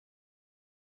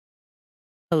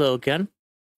Hello again.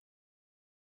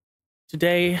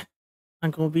 Today,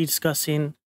 I'm going to be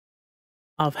discussing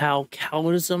of how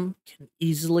Calvinism can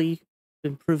easily be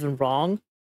proven wrong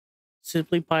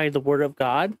simply by the Word of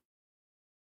God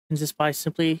and just by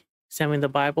simply examining the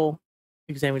Bible,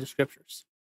 examining the Scriptures.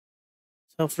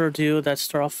 So, without further ado, let's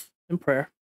start off in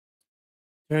prayer.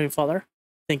 Dear Heavenly Father,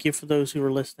 thank you for those who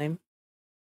are listening.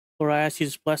 Lord, I ask you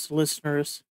to bless the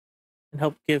listeners and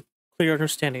help give clear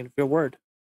understanding of your Word.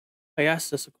 I ask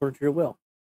this according to your will.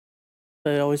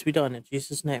 That it always be done in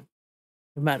Jesus' name.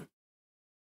 Amen.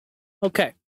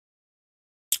 Okay.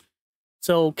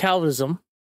 So Calvinism,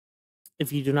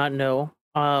 if you do not know,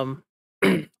 I'm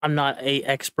not a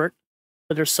expert,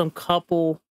 but there's some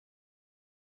couple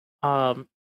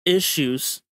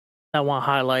issues that I want to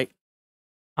highlight.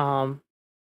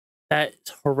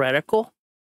 That's heretical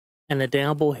and a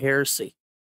damnable heresy.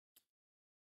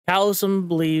 Calvinism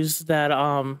believes that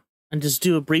and just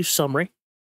do a brief summary,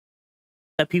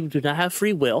 that people do not have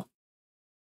free will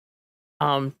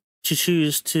to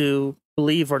choose to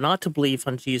believe or not to believe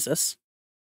on Jesus.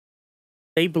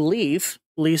 They believe,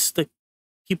 at least the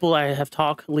people I have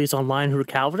talked, at least online, who are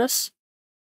Calvinists,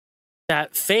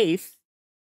 that faith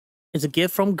is a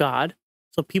gift from God,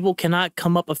 so people cannot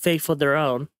come up with faith of their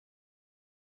own.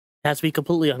 It has to be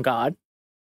completely on God,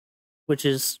 which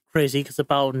is crazy because the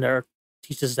Bible never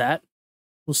teaches that.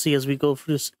 We'll see as we go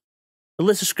through the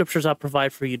list of scriptures I'll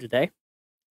provide for you today.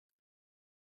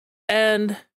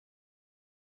 And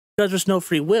because there's no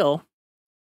free will,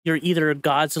 you're either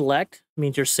God's elect,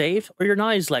 means you're saved, or you're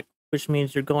not His elect, which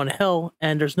means you're going to hell,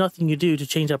 and there's nothing you do to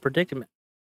change that predicament.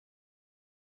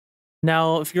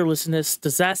 Now, if you're listening to this,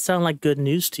 does that sound like good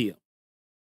news to you?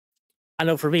 I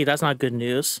know for me, that's not good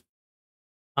news.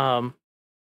 And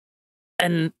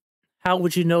how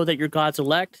would you know that you're God's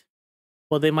elect?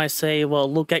 Well, they might say, well,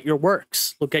 look at your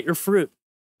works, look at your fruit.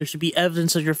 There should be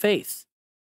evidence of your faith.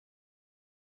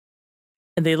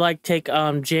 And they take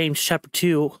James chapter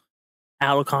 2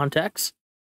 out of context.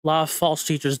 A lot of false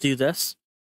teachers do this.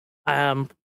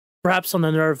 Perhaps on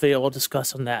another video, we'll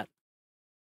discuss on that.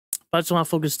 But I just want to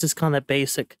focus just on that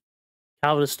basic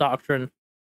Calvinist doctrine.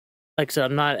 Like I said,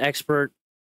 I'm not an expert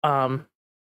in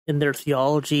their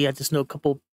theology. I just know a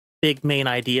couple big main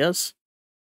ideas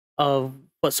of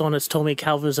what someone has told me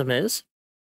Calvinism is. So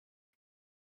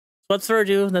without further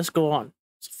ado, let's go on.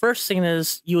 So first thing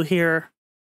is you hear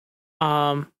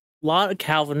a lot of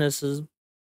Calvinism,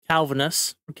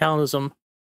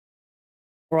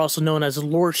 or also known as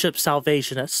Lordship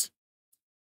Salvationists.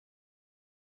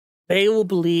 They will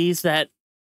believe that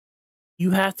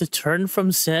you have to turn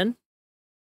from sin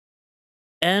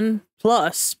and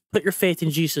plus put your faith in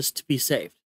Jesus to be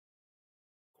saved.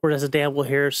 Or that's a damnable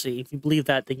heresy. If you believe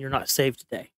that, then you're not saved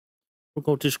today. We'll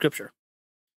go to scripture.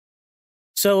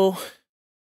 So,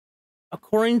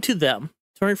 according to them,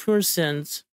 turning from your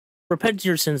sins, repent of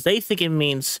your sins, they think it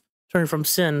means turning from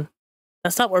sin.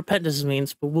 That's not what repentance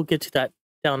means, but we'll get to that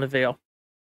down the veil.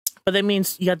 But that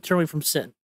means you have to turn away from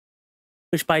sin,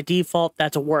 which by default,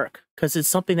 that's a work, because it's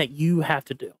something that you have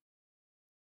to do.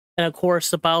 And of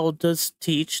course, the Bible does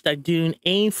teach that doing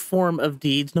any form of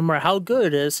deeds, no matter how good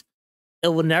it is, it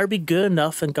will never be good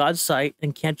enough in God's sight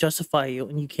and can't justify you,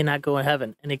 and you cannot go in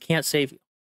heaven, and it can't save you.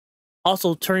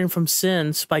 Also, turning from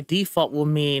sins by default will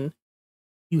mean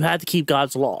you have to keep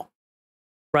God's law,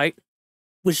 right?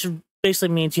 Which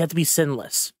basically means you have to be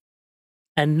sinless.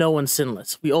 And no one's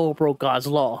sinless. We all broke God's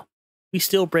law. We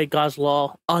still break God's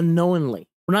law unknowingly.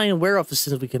 We're not even aware of the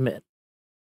sins we commit.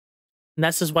 And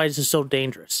that's just why this is so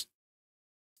dangerous.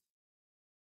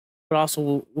 But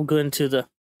also, we'll go into the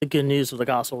good news of the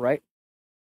gospel, right?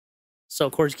 So,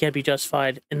 of course, you can't be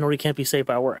justified, and nor you can't be saved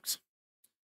by works.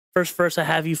 First verse I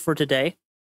have you for today,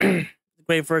 the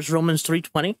great verse, Romans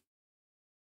 3:20.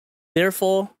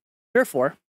 Therefore,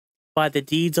 by the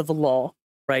deeds of the law,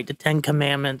 right, the 10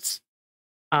 Commandments,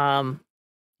 the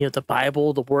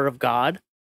Bible, the Word of God,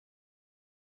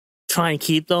 try and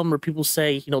keep them, or people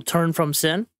say, turn from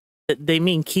sin, they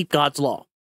mean keep God's law.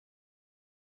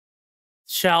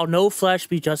 Shall no flesh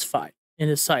be justified in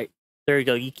His sight? There you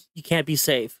go. You can't be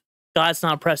saved. God's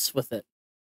not impressed with it.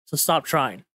 So stop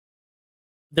trying.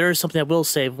 There is something that will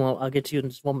save. Well, I'll get to you in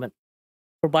just a moment.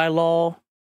 For by law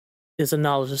is the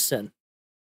knowledge of sin.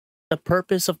 The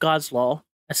purpose of God's law,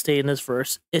 as stated in this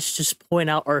verse, is just point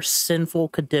out our sinful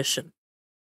condition.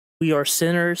 We are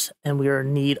sinners and we are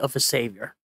in need of a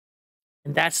Savior.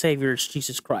 And that Savior is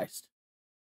Jesus Christ.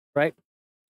 Right?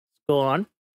 Let's go on.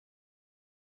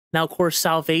 Now, of course,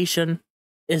 salvation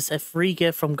is a free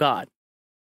gift from God.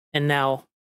 And now,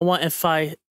 I want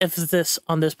to emphasize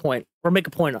on this point, or make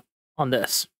a point on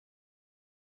this.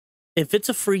 If it's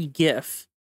a free gift,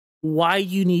 why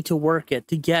you need to work it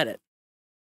to get it.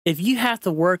 If you have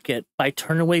to work it by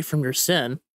turning away from your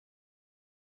sin,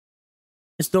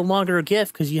 it's no longer a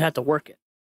gift because you have to work it,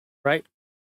 right?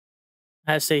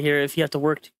 I say here, if you have to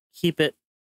work to keep it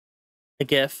a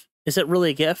gift, is it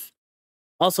really a gift?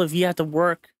 Also, if you have to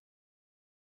work,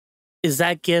 is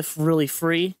that gift really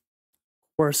free?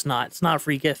 Of course not. It's not a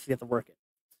free gift if you have to work it.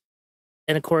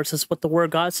 And of course, that's what the Word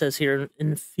of God says here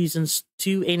in Ephesians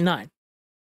 2:8-9.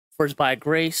 For it's by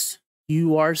grace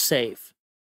you are saved.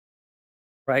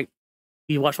 Right?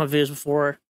 You watched my videos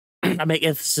before. I make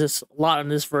emphasis a lot on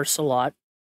this verse a lot.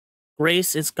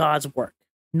 Grace is God's work,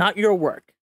 not your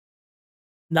work.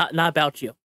 Not about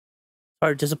you.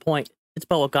 Sorry to disappoint. It's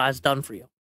about what God's done for you.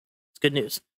 It's good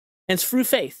news. And it's through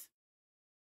faith.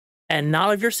 And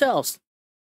not of yourselves.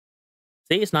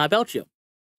 See, it's not about you.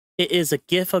 It is a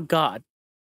gift of God,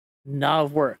 not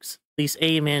of works. At least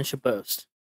a man should boast.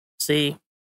 See,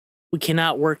 we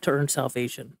cannot work to earn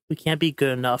salvation. We can't be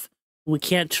good enough. We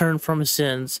can't turn from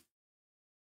sins.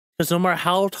 Because no matter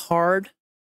how hard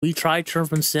we try to turn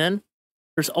from sin,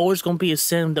 there's always going to be a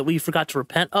sin that we forgot to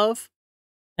repent of.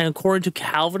 And according to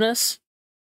Calvinists,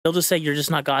 they'll just say you're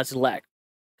just not God's elect.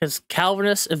 Because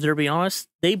Calvinists, if they're being honest,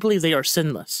 they believe they are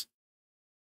sinless.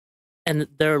 And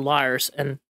they're liars.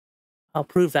 And I'll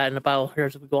prove that in the Bible here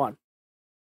as we go on.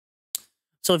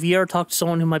 So if you ever talk to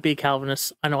someone who might be a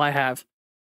Calvinist, I know I have,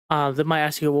 they might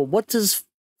ask you, well, what does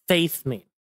faith mean?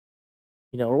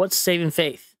 You know, or what's saving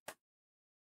faith?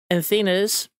 And the thing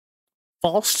is,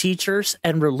 false teachers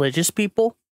and religious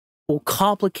people will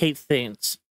complicate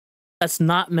things. That's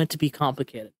not meant to be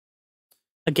complicated.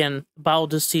 Again, the Bible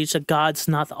does teach that God's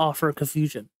not the author of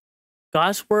confusion.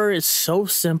 God's word is so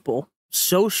simple,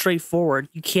 so straightforward,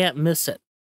 you can't miss it.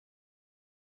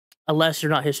 Unless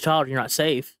you're not his child, you're not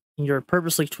saved. And you're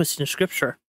purposely twisting the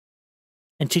scripture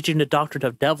and teaching the doctrine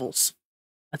of devils.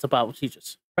 That's what the Bible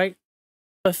teaches, right?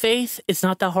 But faith, it's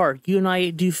not that hard. You and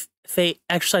I do faith,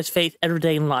 exercise faith every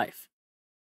day in life.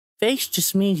 Faith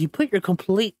just means you put your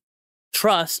complete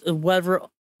trust in whatever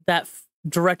that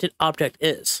directed object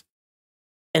is.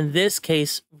 In this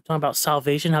case, we're talking about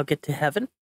salvation, how to get to heaven.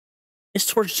 It's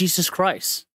towards Jesus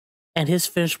Christ and his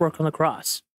finished work on the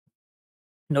cross.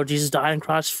 You know, Jesus died on the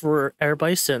cross for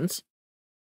everybody's sins.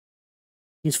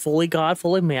 He's fully God,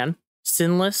 fully man,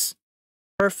 sinless,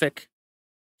 perfect,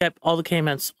 kept all the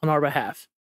commandments on our behalf.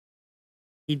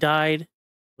 He died,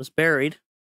 was buried,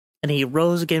 and he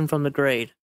rose again from the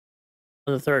grave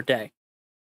on the third day.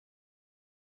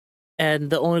 And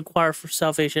the only requirement for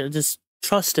salvation is just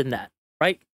trust in that,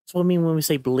 right? That's what we mean when we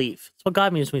say believe. That's what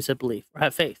God means when we say believe or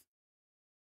have faith.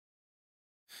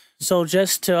 So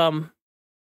just to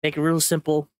make it real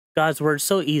simple, God's word is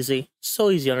so easy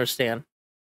to understand.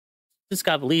 Just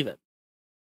gotta believe it.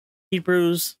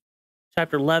 Hebrews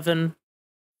chapter 11,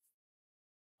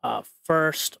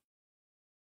 first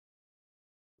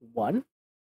 1.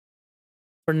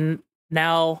 For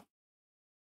now,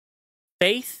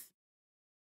 faith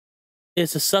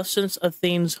is the substance of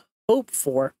things hoped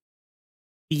for,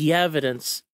 the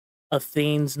evidence of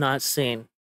things not seen.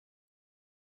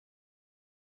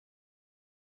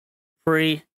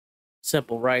 Pretty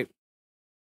simple, right?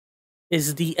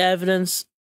 Is the evidence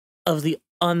of the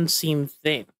unseen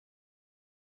thing.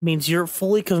 Means you're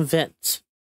fully convinced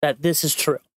that this is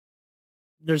true.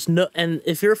 There's no, and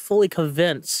if you're fully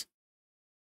convinced,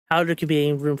 how there could be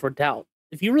any room for doubt?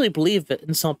 If you really believe it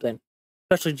in something,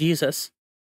 especially Jesus,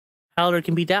 how there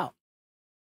can be doubt?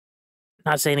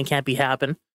 Not saying it can't be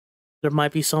happen. There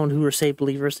might be someone who are saved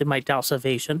believers, they might doubt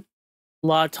salvation. A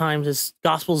lot of times this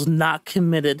gospel is not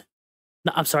communicated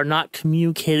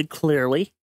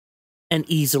clearly and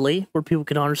easily where people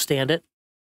can understand it.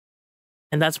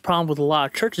 And that's a problem with a lot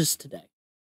of churches today.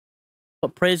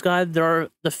 But praise God, there are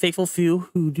the faithful few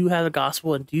who do have the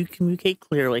gospel and do communicate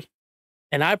clearly.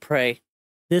 And I pray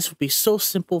this would be so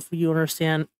simple for you to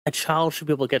understand. A child should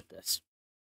be able to get this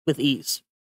with ease.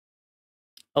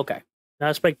 Okay, now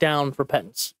let's break down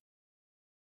repentance.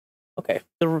 Okay,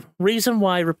 the reason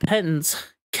why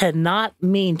repentance cannot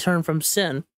mean turn from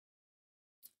sin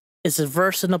is a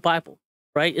verse in the Bible,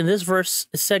 right? In this verse,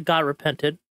 it said God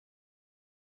repented.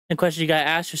 And question you gotta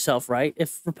ask yourself, right?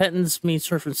 If repentance means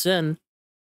turn from sin,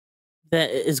 then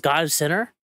is God a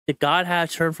sinner? Did God have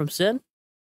to turn from sin?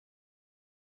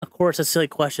 Of course, a silly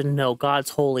question. No,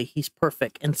 God's holy. He's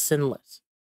perfect and sinless,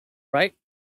 right?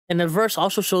 And the verse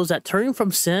also shows that turning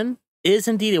from sin is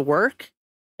indeed a work,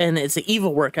 and it's an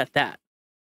evil work at that,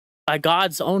 by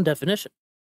God's own definition.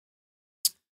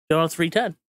 Jonah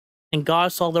 3:10. And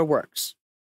God saw their works,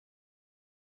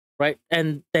 right?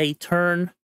 And they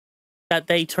turned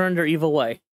their evil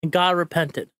way. And God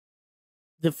repented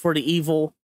for the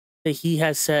evil that he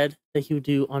has said that he would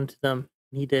do unto them,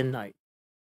 and he did night.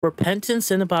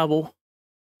 Repentance in the Bible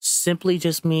simply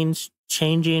just means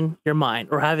changing your mind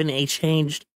or having a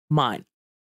changed mind.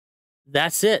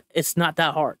 That's it. It's not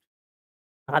that hard,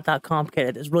 not that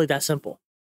complicated. It's really that simple.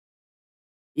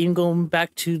 Even going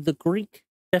back to the Greek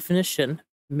definition,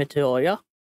 metanoia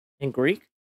in Greek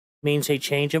means a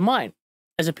change of mind,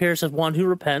 as appears as one who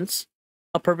repents,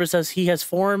 a purpose as he has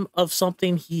form of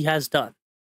something he has done.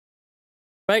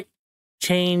 Right?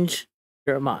 Change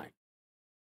your mind.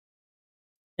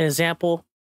 An example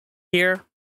here,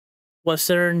 what a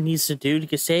sinner needs to do to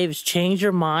get saved is change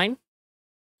your mind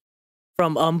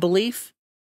from unbelief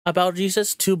about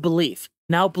Jesus to belief.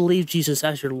 Now believe Jesus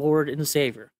as your Lord and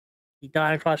Savior. He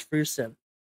died on the cross for your sin.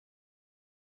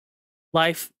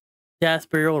 Life, death,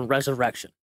 burial, and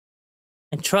resurrection.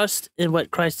 And trust in what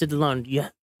Christ did alone.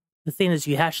 The thing is,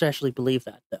 you have to actually believe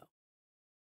that, though.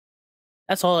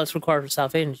 That's all that's required for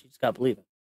salvation. You just got to believe it.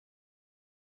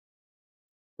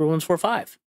 Romans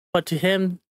 4:5. But to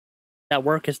him that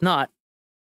worketh not,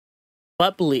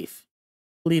 but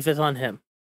believeth on him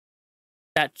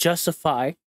that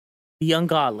justify the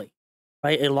ungodly,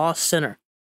 right? A lost sinner.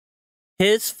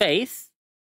 His faith,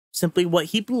 simply what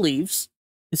he believes,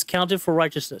 is counted for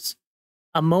righteousness.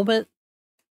 The moment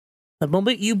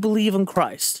you believe in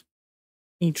Christ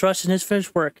and you trust in his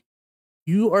finished work,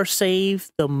 you are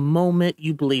saved the moment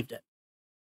you believed it.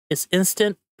 It's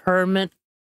instant, permanent,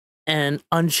 and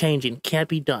unchanging. Can't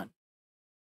be done.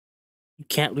 You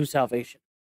can't lose salvation.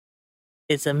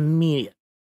 It's immediate.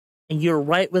 And you're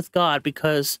right with God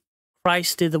because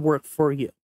Christ did the work for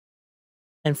you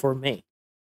and for me.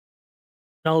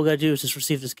 And all we got to do is just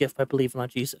receive this gift by believing on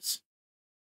Jesus.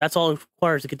 That's all it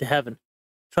requires to get to heaven.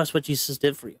 Trust what Jesus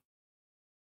did for you.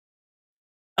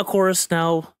 Of course,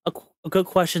 now, a good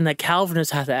question that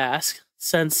Calvinists have to ask,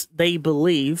 since they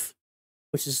believe,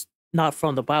 which is not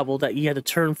from the Bible, that you had to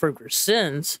turn from your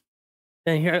sins,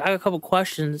 then here I got a couple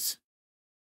questions.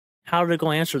 How are they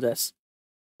going to answer this?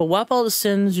 But what about the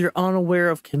sins you're unaware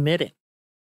of committing?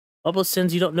 What about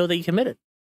sins you don't know that you committed?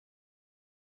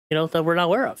 That we're not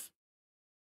aware of.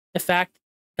 In fact,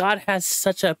 God has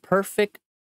such a perfect,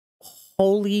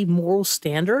 holy, moral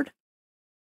standard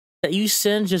that you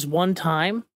sin just one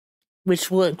time, which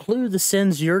will include the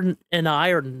sins you and I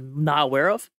are not aware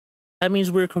of. That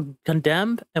means we're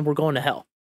condemned and we're going to hell.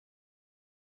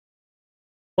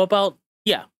 What about,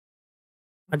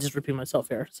 I just repeat myself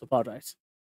here, so apologize.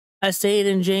 As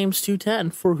stated in James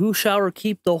 2:10, for who shall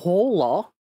keep the whole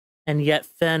law and yet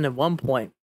offend at one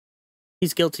point?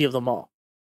 He's guilty of them all.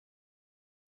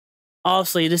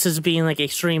 Obviously, this is being like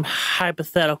extreme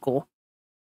hypothetical.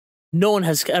 No one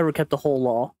has ever kept the whole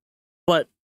law. But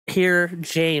here,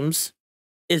 James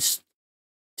is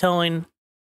telling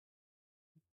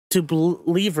to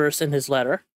believers in his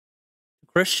letter,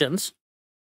 Christians,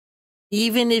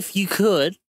 even if you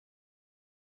could,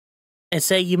 and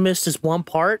say you missed this one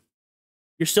part,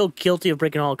 you're still guilty of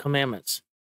breaking all the commandments.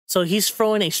 So he's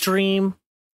throwing extreme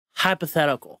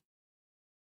hypothetical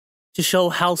to show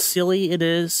how silly it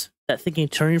is that thinking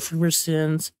turning from your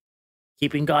sins,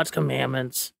 keeping God's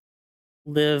commandments,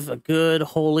 live a good,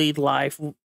 holy life,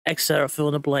 etc., fill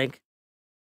in the blank.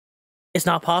 It's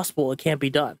not possible. It can't be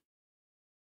done.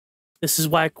 This is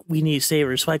why we need a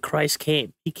Savior. It's why Christ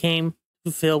came. He came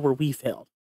to fulfill where we failed.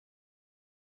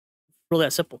 It's really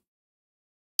that simple.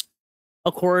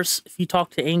 Of course, if you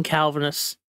talk to any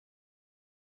Calvinists,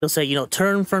 they'll say,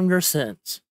 turn from your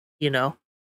sins, Then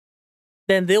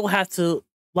they'll have to,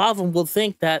 a lot of them will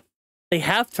think that they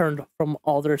have turned from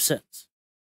all their sins.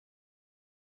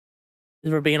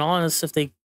 If we're being honest, if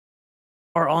they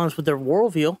are honest with their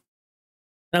worldview.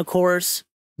 And of course,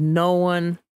 no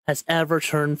one has ever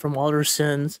turned from all their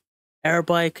sins.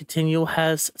 Everybody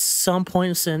has some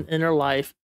point of sin in their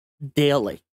life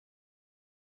daily.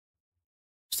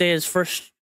 Say as 1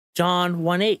 John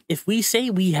 1:8, if we say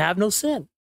we have no sin,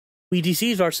 we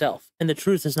deceive ourselves, and the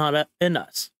truth is not in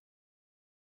us.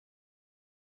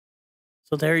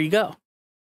 So there you go.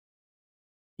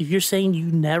 If you're saying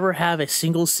you never have a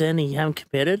single sin and you haven't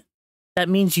committed, that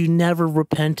means you never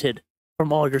repented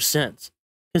from all your sins.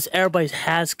 Because everybody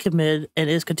has committed and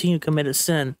is continuing to commit a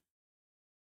sin.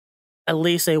 At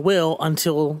least they will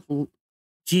until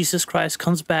Jesus Christ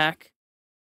comes back.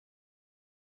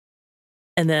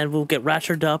 And then we'll get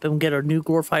raptured up and we'll get our new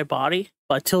glorified body.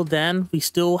 But until then, we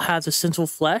still have the sinful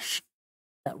flesh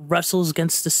that wrestles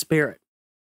against the spirit.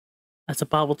 That's what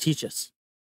the Bible teaches.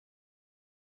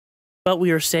 But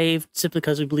we are saved simply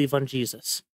because we believe on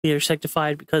Jesus. We are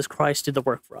sanctified because Christ did the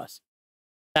work for us.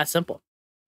 That's simple.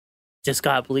 Just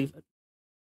gotta believe it.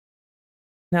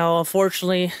 Now,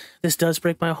 unfortunately, this does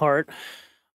break my heart.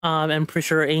 And I'm pretty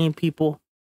sure any people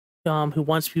who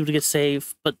wants people to get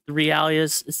saved. But the reality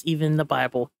is, it's even in the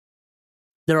Bible,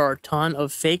 there are a ton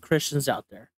of fake Christians out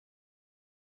there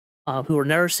who were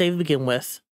never saved to begin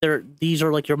with. These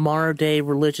are like your modern day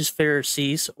religious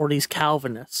Pharisees or these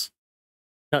Calvinists,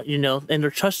 and they're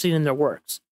trusting in their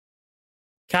works.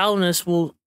 Calvinists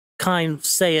will kind of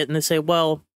say it, and they say,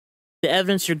 well, the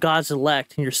evidence you're God's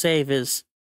elect and you're saved is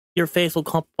your faith will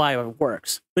come by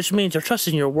works, which means you're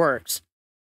trusting your works.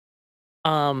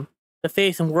 The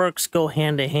faith and works go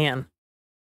hand in hand.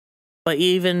 But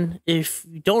even if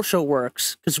you don't show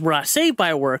works, because we're not saved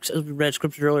by works, as we read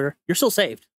scripture earlier, you're still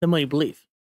saved the moment you believe.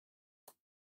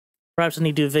 Perhaps I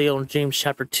need to do a video in James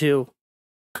chapter 2.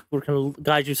 We're going to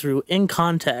guide you through in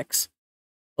context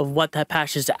of what that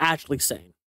passage is actually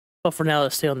saying. But for now,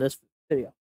 let's stay on this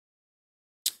video.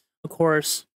 Of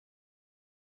course,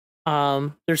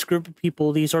 there's a group of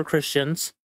people, these are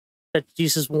Christians, that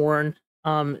Jesus warned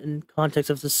in context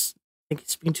of this, I think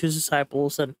he's speaking to his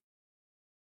disciples, and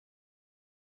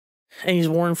he's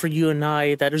warned for you and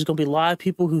I that there's going to be a lot of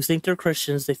people who think they're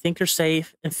Christians, they think they're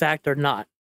safe, in fact, they're not.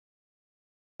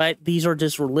 Right? These are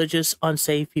just religious,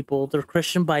 unsaved people. They're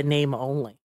Christian by name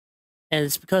only. And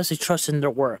it's because they trust in their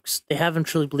works. They haven't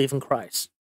truly believed in Christ.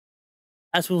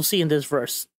 As we'll see in this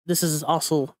verse, this is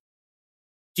also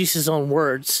Jesus' own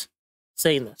words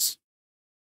saying this.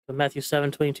 In Matthew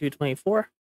 7:22-24,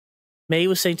 Many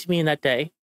was saying to me in that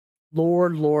day,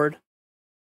 Lord, Lord,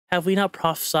 have we not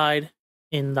prophesied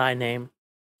in thy name,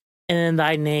 and in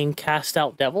thy name cast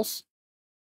out devils,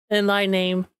 and in thy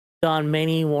name done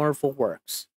many wonderful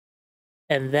works?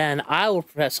 And then I will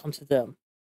profess unto them,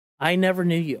 I never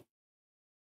knew you.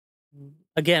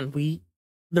 Again,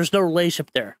 there's no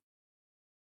relationship there.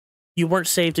 You weren't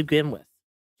saved to begin with.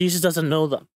 Jesus doesn't know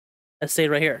them. I say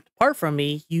right here, depart from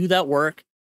me, you that work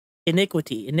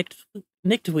iniquity.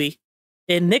 Iniquity,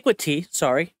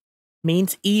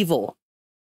 means evil.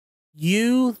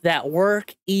 You that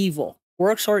work evil.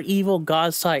 Works are evil in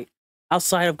God's sight,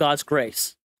 outside of God's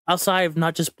grace, outside of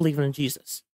not just believing in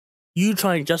Jesus. You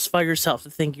trying to justify yourself to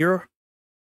think your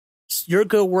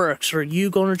good works, or you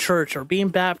going to church, or being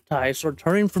baptized, or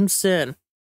turning from sin.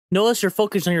 Notice you're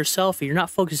focused on yourself, and you're not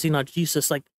focusing on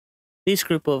Jesus like this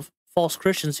group of false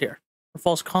Christians here, or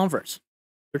false converts.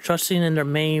 They're trusting in their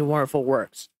many wonderful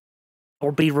works,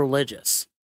 or be religious.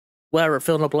 Whatever,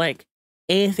 fill in the blank.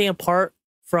 Anything apart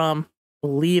from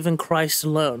believe in Christ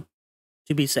alone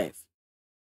to be saved.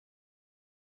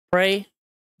 Pray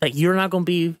that you're not going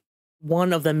to be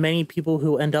one of the many people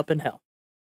who end up in hell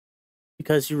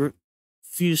because you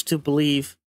refuse to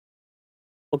believe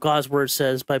what God's word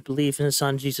says by belief in his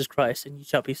son Jesus Christ, and you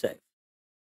shall be saved.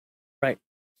 Right?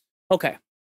 Okay.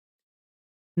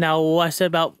 Now, what I said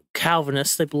about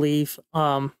Calvinists, they believe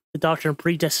the doctrine of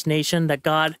predestination, that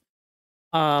God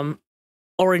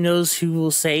already knows who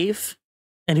will save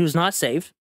and who's not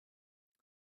saved,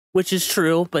 which is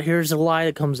true, but here's a lie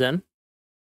that comes in.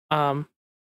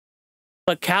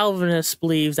 But Calvinists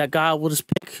believe that God will just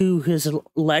pick who his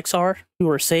elects are, who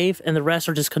are saved, and the rest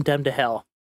are just condemned to hell.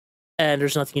 And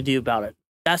there's nothing to do about it.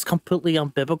 That's completely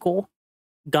unbiblical.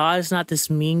 God is not this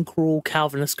mean, cruel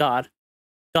Calvinist God.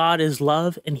 God is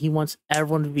love, and he wants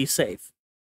everyone to be safe.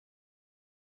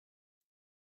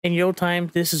 In your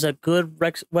time, this is a good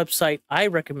website I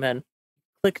recommend.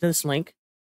 Click this link.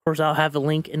 Of course, I'll have a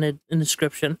link in the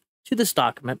description to this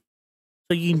document,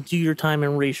 so you can do your time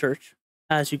and research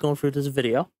as you're going through this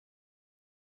video.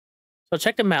 So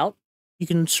check them out. You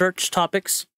can search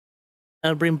topics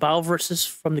and bring Bible verses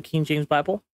from the King James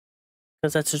Bible,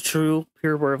 because that's a true,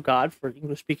 pure word of God for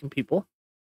English-speaking people.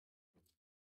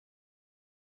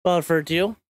 Without further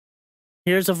ado,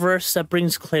 here's a verse that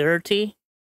brings clarity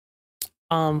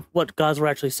on what God's word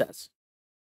actually says.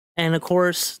 And of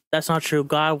course, that's not true.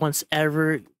 God wants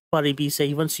everybody to be saved.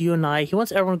 He wants you and I. He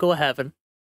wants everyone to go to heaven.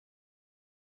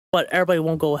 But everybody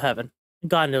won't go to heaven.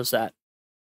 God knows that.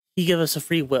 He gave us a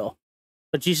free will.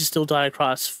 But Jesus still died on the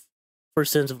cross for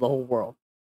sins of the whole world.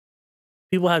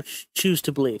 People have to choose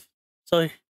to believe. So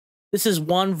this is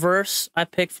one verse I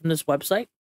picked from this website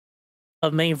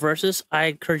of many verses. I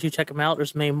encourage you to check them out.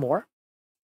 There's many more.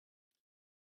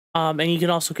 And you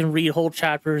can read whole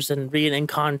chapters and read in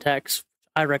context.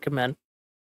 I recommend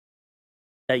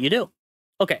that you do.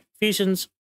 Okay, Ephesians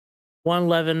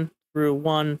 1:11 through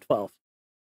 1:12.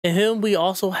 In whom we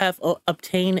also have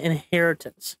obtained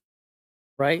inheritance,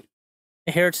 right?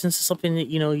 Inheritance is something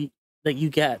that that you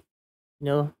get.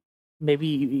 Maybe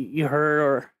you heard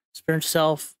or experienced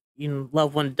yourself,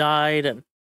 loved one died, and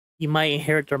you might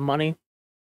inherit their money.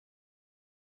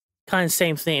 Kind of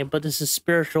same thing, but this is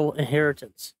spiritual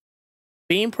inheritance.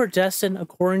 Being predestined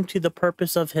according to the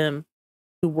purpose of him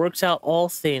who works out all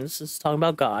things, this is talking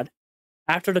about God,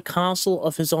 after the counsel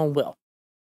of his own will.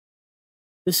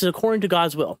 This is according to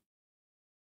God's will.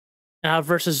 And I have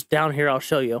verses down here I'll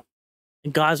show you.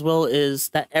 And God's will is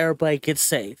that everybody gets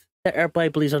saved, that everybody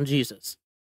believes on Jesus.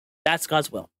 That's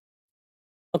God's will.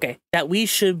 Okay, that we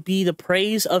should be the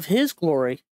praise of his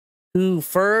glory, who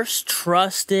first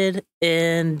trusted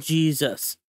in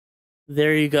Jesus.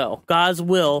 There you go. God's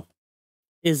will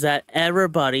is that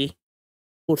everybody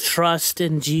will trust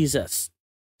in Jesus,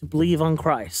 to believe on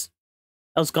Christ.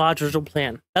 That was God's original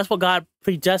plan. That's what God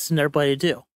predestined everybody to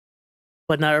do.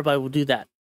 But not everybody will do that.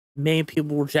 Many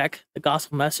people reject the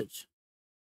gospel message.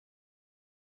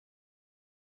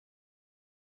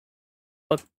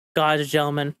 But God is a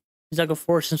gentleman. He's not going to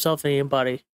force himself on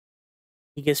anybody.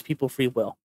 He gives people free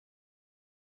will.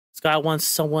 This guy wants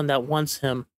someone that wants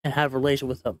him and have a relationship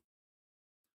with him.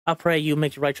 I pray you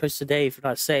make the right choice today if you're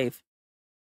not saved.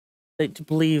 That to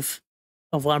believe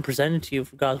of what I'm presenting to you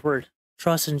from God's word.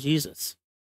 Trust in Jesus.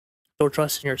 Don't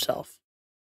trust in yourself.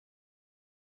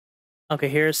 Okay,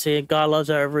 here's saying God loves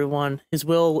everyone. His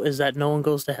will is that no one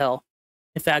goes to hell.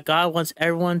 In fact, God wants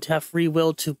everyone to have free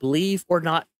will to believe or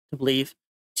not to believe,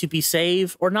 to be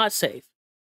saved or not saved,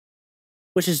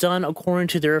 which is done according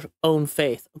to their own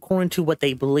faith, according to what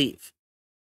they believe.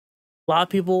 A lot of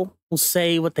people will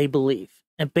say what they believe,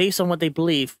 and based on what they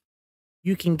believe,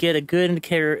 you can get a good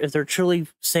indicator if they're truly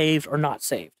saved or not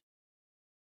saved.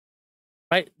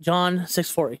 Right? John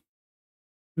 6:40.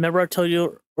 Remember I told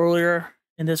you earlier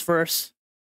in this verse,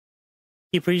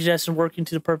 he predestined working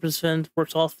to the purpose and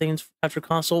works all things after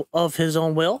counsel of his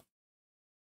own will.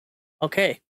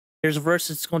 Okay, here's a verse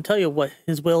that's going to tell you what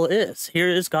his will is. Here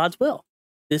is God's will.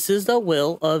 This is the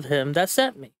will of him that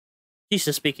sent me.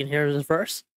 Jesus speaking here in this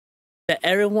verse. That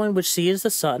everyone which sees the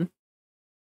Son,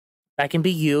 that can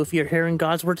be you if you're hearing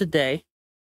God's word today,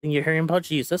 and you're hearing about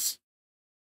Jesus,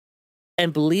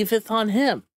 and believeth on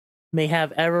him, may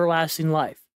have everlasting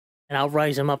life, and I'll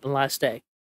raise him up in the last day.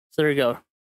 So there you go.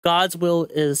 God's will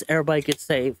is everybody gets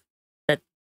saved. That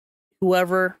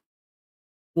whoever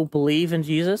will believe in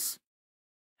Jesus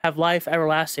have life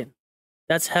everlasting.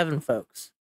 That's heaven,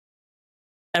 folks.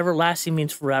 Everlasting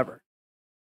means forever.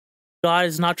 God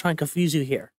is not trying to confuse you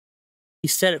here. He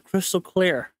said it crystal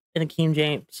clear in the King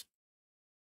James.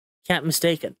 Can't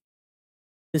mistake it.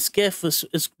 This gift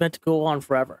is meant to go on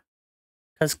forever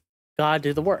because God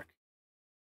did the work.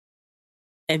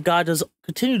 And God does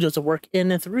the work in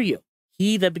and through you.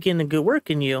 He that began the good work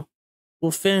in you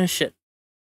will finish it.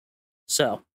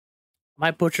 So, I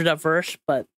might butcher that verse,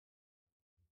 but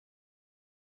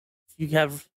if you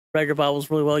have read your Bibles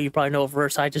really well, you probably know a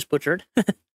verse I just butchered.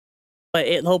 But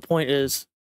the whole point is,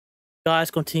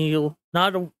 God's continue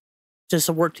not just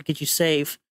a work to get you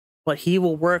saved, but he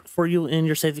will work for you in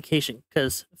your sanctification.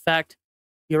 Because, in fact,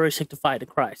 you're already sanctified in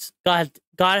Christ. God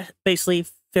basically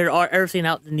figured everything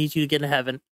out that needs you to get into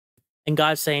heaven. And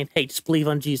God's saying, hey, just believe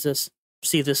on Jesus.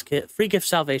 Receive this free gift of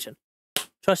salvation.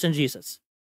 Trust in Jesus.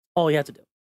 All you have to do.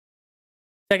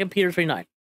 2 Peter 3:9.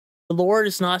 The Lord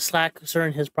is not slack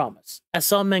concerning his promise, as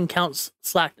some men count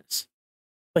slackness,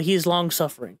 but he is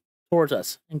long-suffering towards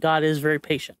us, and God is very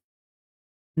patient,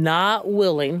 not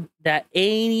willing that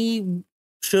any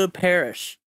should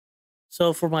perish.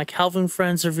 So for my Calvin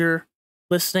friends, if you're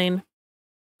listening,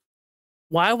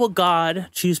 why will God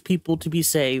choose people to be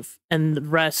saved and the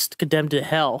rest condemned to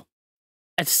hell?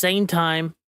 At the same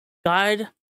time,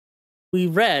 we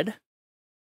read,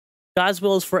 God's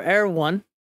will is for everyone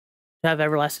to have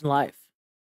everlasting life,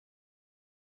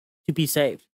 to be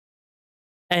saved.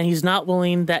 And he's not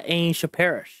willing that any should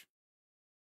perish.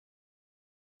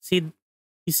 You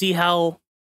see how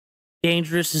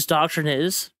dangerous this doctrine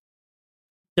is?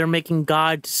 They're making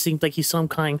God seem like he's some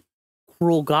kind of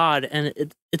cruel God,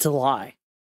 and it's a lie.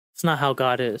 It's not how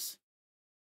God is.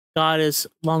 God is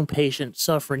long patient,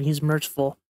 suffering. He's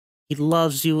merciful. He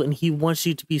loves you, and he wants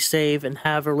you to be saved and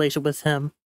have a relationship with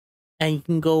him. And you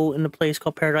can go in a place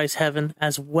called paradise heaven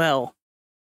as well,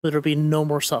 where there'll be no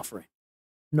more suffering,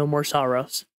 no more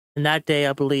sorrows. And that day,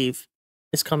 I believe,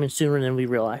 is coming sooner than we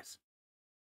realize.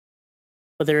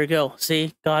 But there you go.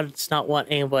 See, God does not want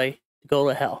anybody to go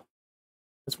to hell.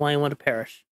 That's why he wants to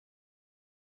perish.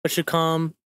 But should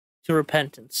come to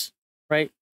repentance,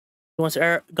 right?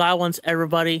 God wants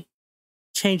everybody to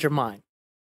change your mind.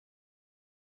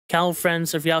 Calvin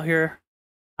friends, if you're out here,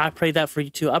 I pray that for you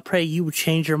too. I pray you would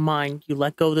change your mind. You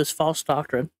let go of this false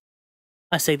doctrine.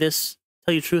 I say this,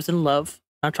 tell you truth in love.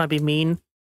 I'm not trying to be mean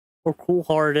or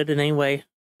cool-hearted in any way,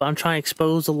 but I'm trying to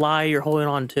expose the lie you're holding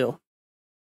on to.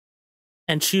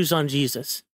 And choose on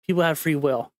Jesus. People have free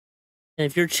will. And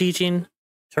if you're teaching,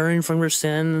 turning from your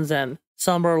sins, and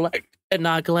some are like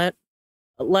neglect,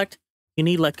 Elect, you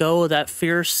need to let go of that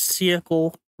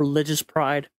pharisaical religious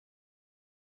pride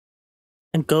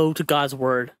and go to God's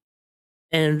word.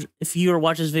 And if you are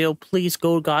watching this video, please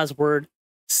go to God's word.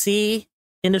 See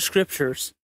in the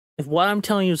scriptures if what I'm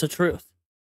telling you is the truth.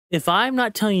 If I'm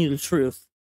not telling you the truth,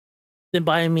 then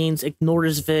by all means ignore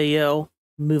this video,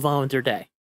 move on with your day.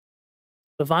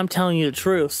 But if I'm telling you the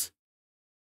truth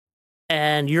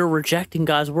and you're rejecting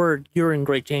God's word, you're in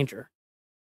great danger.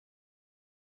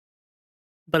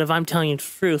 But if I'm telling you the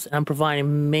truth and I'm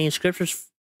providing main scriptures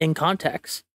in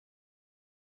context,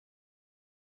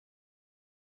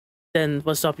 then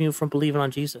what's stopping you from believing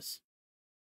on Jesus?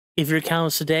 If you're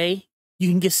countless today, you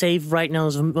can get saved right now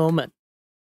in this moment.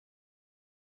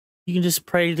 You can just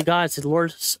pray to God and say,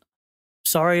 Lord,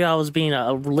 sorry I was being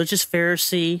a religious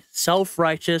Pharisee,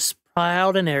 self-righteous,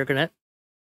 proud, and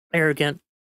arrogant.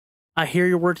 I hear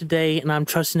your word today, and I'm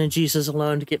trusting in Jesus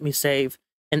alone to get me saved.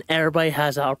 And everybody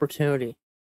has an opportunity.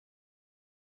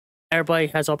 Everybody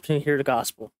has the opportunity to hear the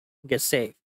gospel and get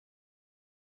saved.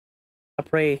 I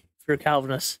pray if you're a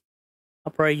Calvinist, I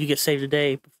pray you get saved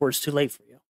today before it's too late for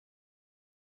you.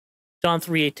 John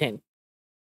 3:18.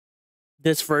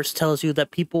 This verse tells you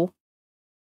that people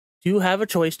do have a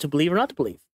choice to believe or not to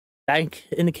believe. That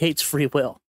indicates free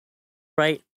will,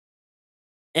 right?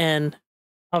 And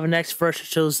on the next verse, it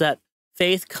shows that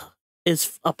faith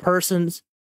is a person's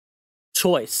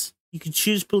choice. You can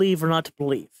choose to believe or not to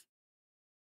believe.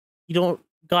 God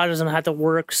doesn't have to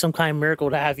work some kind of miracle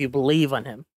to have you believe on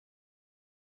him.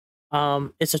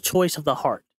 It's a choice of the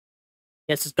heart.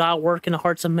 Yes, does God work in the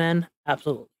hearts of men?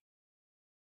 Absolutely.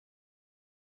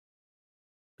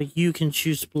 But you can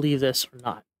choose to believe this or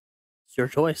not. It's your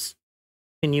choice.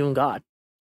 Between you and God.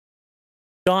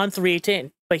 John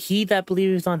 3:18. But he that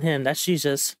believes on him, that's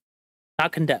Jesus,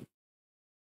 not condemned.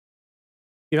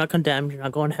 You're not condemned. You're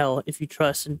not going to hell if you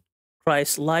trust in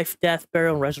Christ's life, death,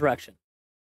 burial, and resurrection.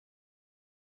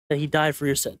 That he died for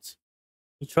your sins.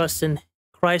 You trust in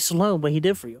Christ alone, what he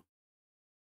did for you.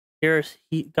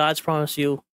 God's promised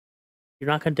you, you're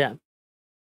not condemned.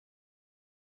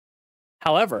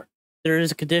 However, there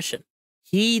is a condition.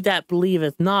 He that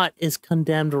believeth not is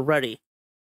condemned already.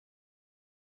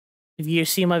 If you've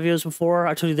seen my videos before,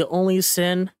 I told you the only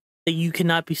sin that you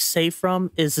cannot be saved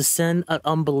from is the sin of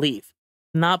unbelief.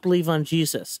 Not believe on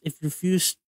Jesus. If you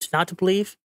refuse not to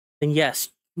believe, then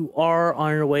yes, you are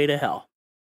on your way to hell.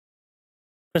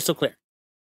 Crystal clear.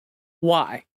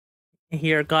 Why? And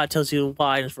here God tells you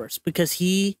why in this verse. Because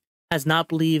he has not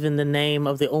believed in the name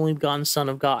of the only begotten Son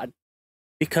of God.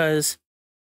 Because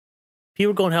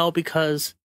people are going to hell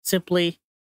because simply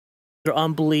their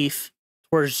unbelief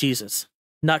towards Jesus.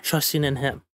 Not trusting in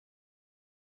him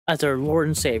as their Lord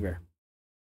and Savior.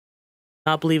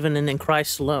 Not believing in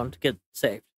Christ alone to get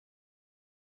saved.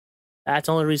 That's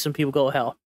the only reason people go to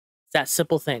hell. It's that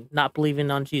simple thing. Not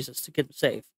believing on Jesus to get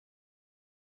saved.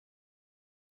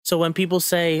 So when people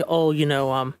say, oh,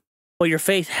 well, your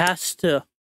faith has to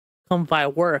come by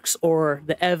works, or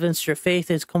the evidence your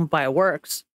faith is come by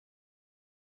works,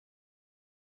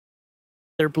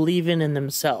 they're believing in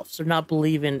themselves. They're not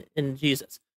believing in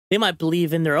Jesus. They might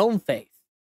believe in their own faith,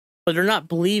 but they're not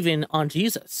believing on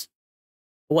Jesus,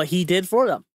 what he did for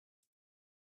them.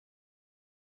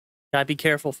 Gotta be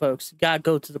careful, folks. You gotta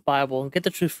go to the Bible and get the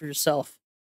truth for yourself.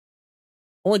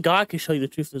 Only God can show you the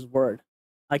truth of his word.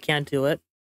 I can't do it.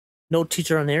 No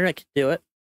teacher on the internet can do it.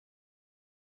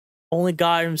 Only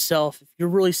God himself. If you're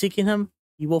really seeking him,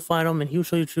 you will find him, and he will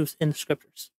show you the truth in the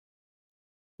scriptures.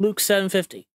 Luke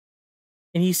 7:50.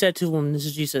 And he said to him, this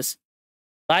is Jesus,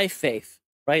 thy faith,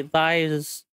 right? Thy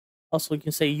is also, you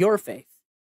can say, your faith,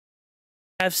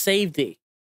 have saved thee.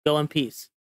 Go in peace.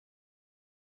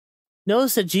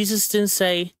 Notice that Jesus didn't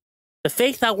say, the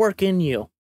faith that work in you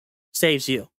saves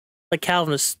you, like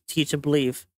Calvinists teach and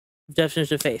believe, the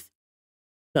definition of faith.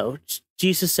 No,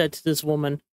 Jesus said to this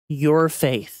woman, your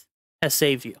faith has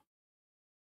saved you.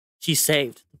 She's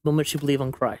saved the moment she believed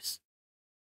on Christ.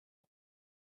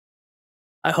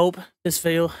 I hope this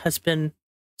video has been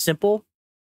simple,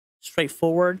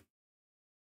 straightforward.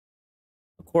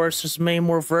 Of course, there's many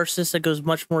more verses that goes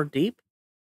much more deep.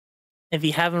 If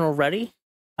you haven't already,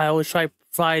 I always try to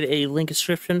provide a link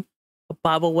description, a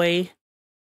Bible way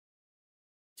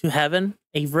to heaven,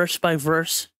 a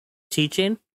verse-by-verse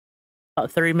teaching, a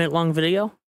 30-minute long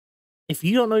video. If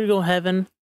you don't know you're going to heaven,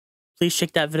 please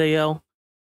check that video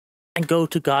and go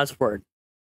to God's word.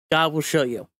 God will show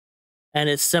you. And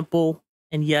it's simple,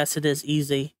 and yes, it is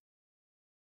easy.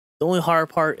 The only hard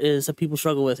part is that people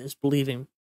struggle with is believing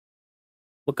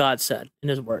what God said in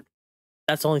his word.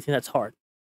 That's the only thing that's hard.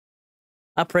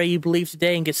 I pray you believe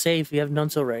today and get saved if you haven't done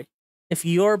so already. If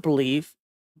you believe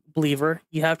believer,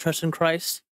 you have trust in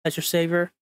Christ as your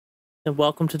Savior, then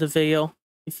welcome to the video.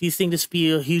 If you think this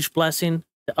be a huge blessing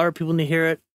that other people need to hear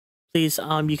it, please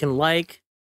you can like,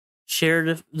 share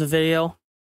the video,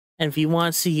 and if you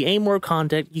want to see any more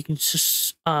content, you can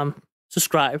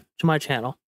subscribe to my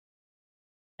channel.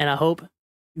 And I hope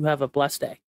you have a blessed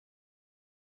day.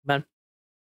 Amen.